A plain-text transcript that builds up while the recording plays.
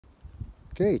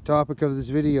Okay, topic of this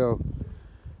video,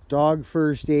 dog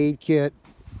first aid kit,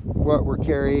 what we're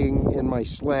carrying in my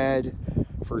sled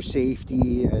for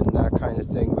safety and that kind of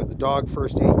thing. But the dog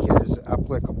first aid kit is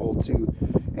applicable to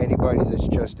anybody that's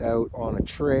just out on a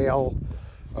trail,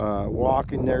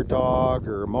 walking their dog,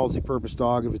 or a multi-purpose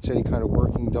dog if it's any kind of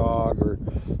working dog, or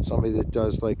somebody that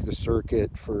does like the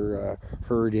circuit for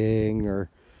herding or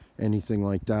anything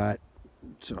like that.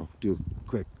 So do a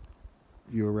quick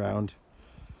view around.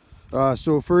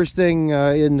 So first thing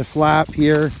in the flap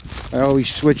here, I always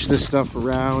switch this stuff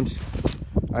around.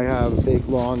 I have a big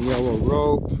long yellow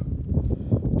rope.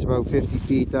 It's about 50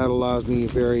 feet. That allows me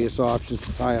various options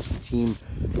to tie up the team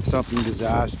if something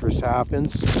disastrous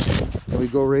happens. And we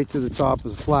go right to the top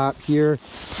of the flap here,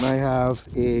 and I have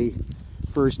a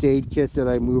first aid kit that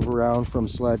I move around from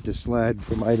sled to sled,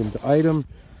 from item to item.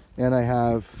 And I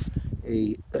have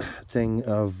a thing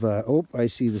of, oh, I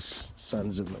see the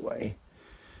sun's in the way.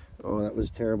 Oh, that was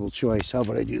a terrible choice. How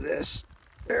about I do this?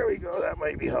 There we go. That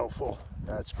might be helpful.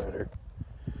 That's better.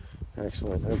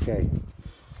 Excellent. Okay.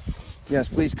 Yes,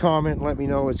 please comment and let me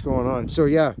know what's going on. So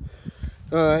yeah,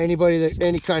 anybody that,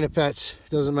 any kind of pets,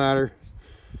 doesn't matter.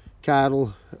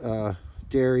 Cattle,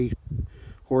 dairy,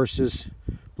 horses,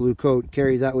 blue coat,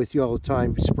 carry that with you all the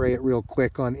time. Spray it real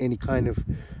quick on any kind of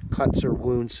cuts or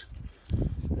wounds.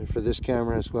 And for this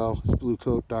camera as well, blue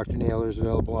coat, Dr. Naylor is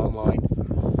available online.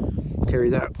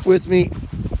 Carry that with me.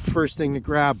 First thing to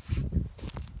grab.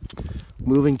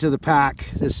 Moving to the pack,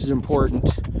 this is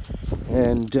important.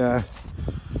 And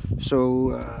so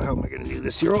how am I going to do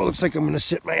this here? Oh, looks like I'm going to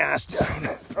sit my ass down.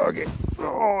 Okay.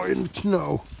 Oh, in the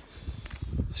snow.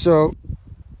 So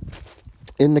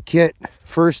in the kit,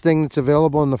 first thing that's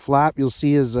available in the flap you'll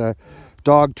see is a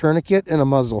dog tourniquet and a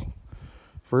muzzle.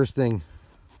 First thing,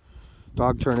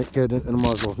 dog tourniquet and a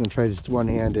muzzle. I'm going to try this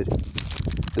one-handed.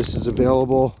 This is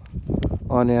available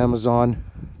on Amazon.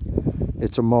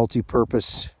 It's a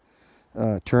multi-purpose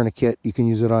tourniquet. You can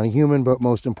use it on a human, but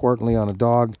most importantly on a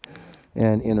dog.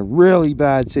 And in a really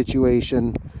bad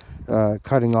situation,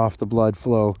 cutting off the blood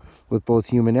flow with both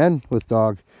human and with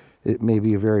dog, it may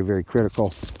be very, very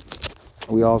critical.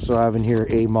 We also have in here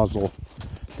a muzzle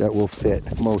that will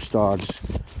fit most dogs.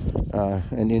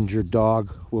 An injured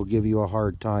dog will give you a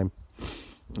hard time.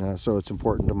 So it's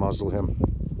important to muzzle him.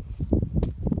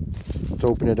 Let's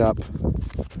open it up.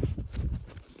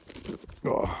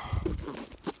 Oh.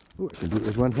 Ooh, I can do it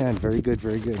with one hand. Very good,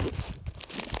 very good.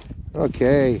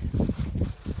 Okay.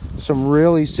 Some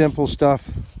really simple stuff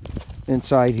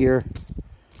inside here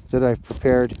that I've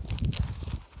prepared.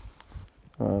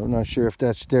 I'm not sure if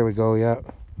that's, there we go, yeah.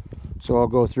 So I'll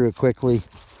go through it quickly.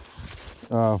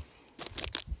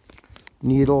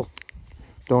 Needle.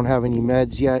 Don't have any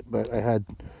meds yet, but I had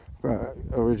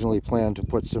originally planned to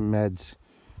put some meds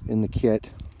in the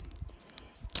kit.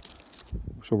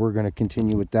 So we're going to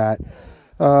continue with that.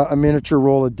 A miniature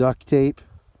roll of duct tape.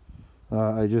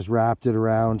 I just wrapped it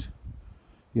around,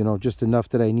 you know, just enough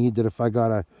that I need that if I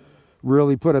gotta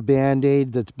really put a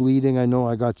band-aid that's bleeding, I know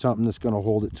I got something that's going to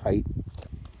hold it tight.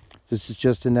 This is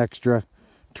just an extra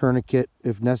tourniquet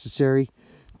if necessary.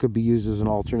 Could be used as an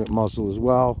alternate muzzle as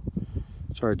well.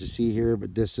 It's hard to see here,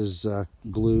 but this is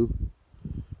glue.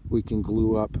 We can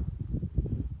glue up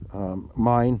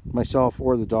myself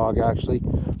or the dog actually.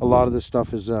 A lot of this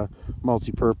stuff is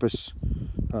multi-purpose,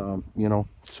 you know,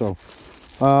 so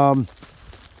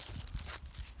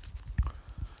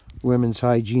women's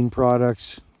hygiene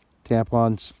products,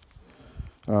 tampons.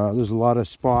 There's a lot of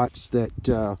spots that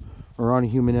are on a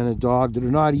human and a dog that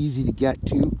are not easy to get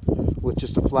to with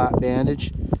just a flat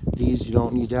bandage. These you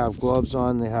don't need to have gloves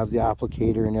on. They have the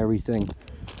applicator and everything.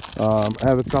 I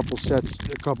have a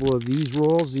couple of these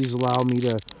rolls. These allow me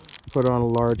to put on a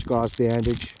large gauze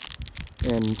bandage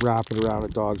and wrap it around a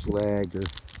dog's leg or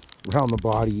around the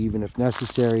body even if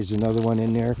necessary. There's another one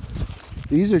in there.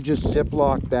 These are just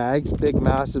Ziploc bags, big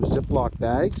massive Ziploc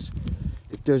bags.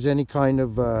 If there's any kind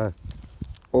of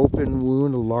open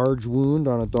wound, a large wound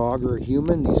on a dog or a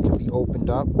human, these can be opened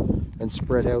up and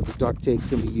spread out. The duct tape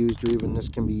can be used, or even this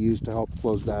can be used to help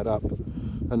close that up.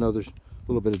 Another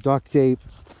little bit of duct tape,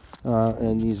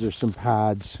 and these are some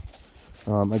pads.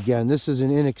 Again, this is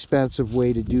an inexpensive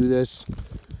way to do this.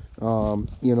 You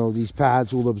know, these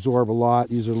pads will absorb a lot.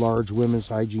 These are large women's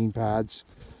hygiene pads.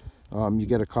 You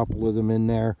get a couple of them in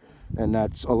there, and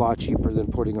that's a lot cheaper than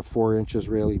putting a 4-inch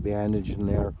Israeli bandage in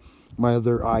there. My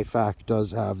other IFAK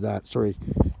does have that. Sorry,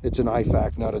 it's an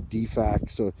IFAK, not a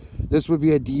DFAK. So this would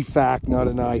be a DFAK, not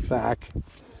an IFAK.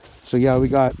 So yeah, we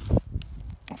got,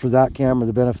 for that camera,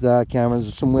 the benefit of that camera,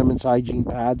 there's some women's hygiene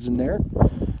pads in there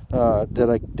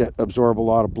that absorb a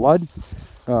lot of blood.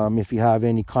 If you have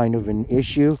any kind of an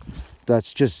issue,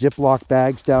 That's just Ziploc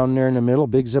bags down there in the middle,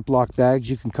 big Ziploc bags.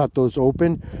 You can cut those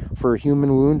open for a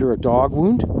human wound or a dog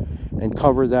wound and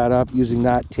cover that up using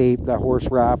that tape, that horse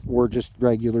wrap, or just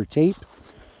regular tape.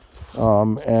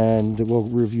 And we'll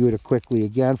review it quickly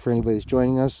again for anybody that's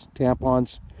joining us.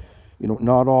 Tampons, you know,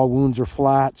 not all wounds are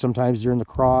flat. Sometimes they're in the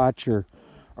crotch or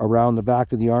around the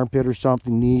back of the armpit or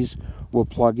something. These will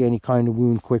plug any kind of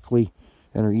wound quickly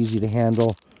and are easy to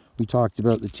handle. We talked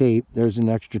about the tape. There's an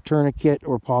extra tourniquet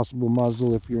or possible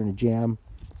muzzle if you're in a jam.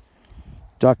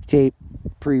 Duct tape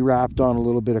pre-wrapped on a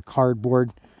little bit of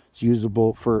cardboard. It's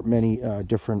usable for many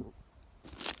different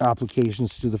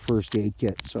applications to the first aid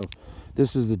kit. So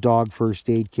this is the dog first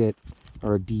aid kit,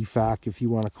 or a DFAK if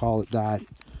you want to call it that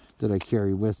I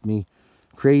carry with me.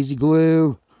 Crazy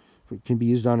glue. It can be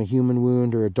used on a human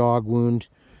wound or a dog wound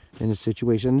in a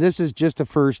situation. This is just a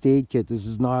first aid kit. This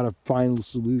is not a final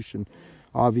solution.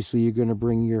 Obviously, you're going to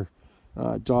bring your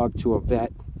dog to a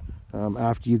vet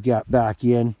after you get back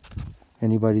in.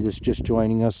 Anybody that's just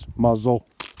joining us, muzzle,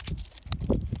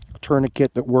 a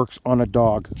tourniquet that works on a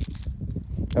dog,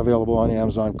 available on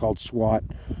Amazon, called SWAT.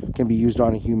 Can be used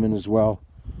on a human as well.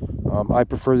 I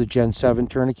prefer the Gen 7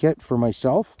 tourniquet for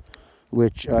myself,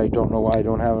 which I don't know why I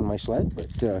don't have in my sled, but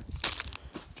it's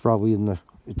probably in the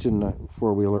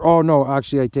four-wheeler. Oh no,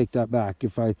 actually I take that back.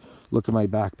 If I look at my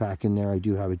backpack in there, I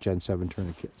do have a Gen 7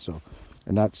 tourniquet. So,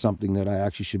 and that's something that I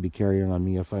actually should be carrying on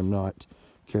me if I'm not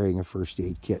carrying a first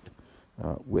aid kit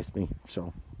with me.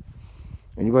 So,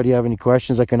 anybody have any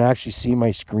questions? I can actually see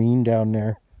my screen down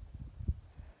there.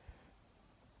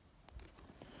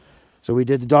 So we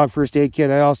did the dog first aid kit.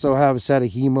 I also have a set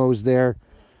of hemos there.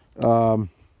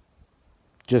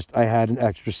 Just I had an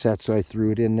extra set, so I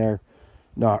threw it in there.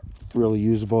 Not really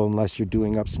usable unless you're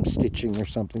doing up some stitching or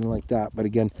something like that. But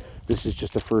again, this is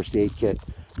just a first aid kit.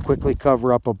 Quickly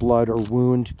cover up a blood or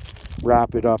wound,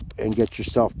 wrap it up, and get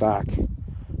yourself back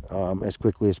as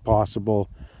quickly as possible.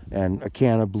 And a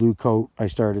can of Blue Coat, I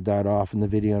started that off in the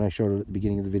video, and I showed it at the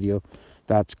beginning of the video.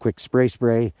 That's quick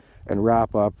spray and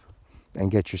wrap up and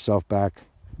get yourself back.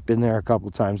 Been there a couple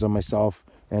times on myself,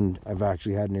 and I've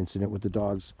actually had an incident with the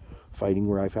dogs fighting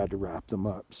where I've had to wrap them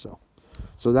up. So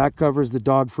that covers the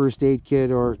dog first aid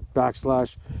kit, or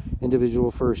 / individual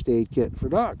first aid kit for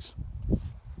dogs.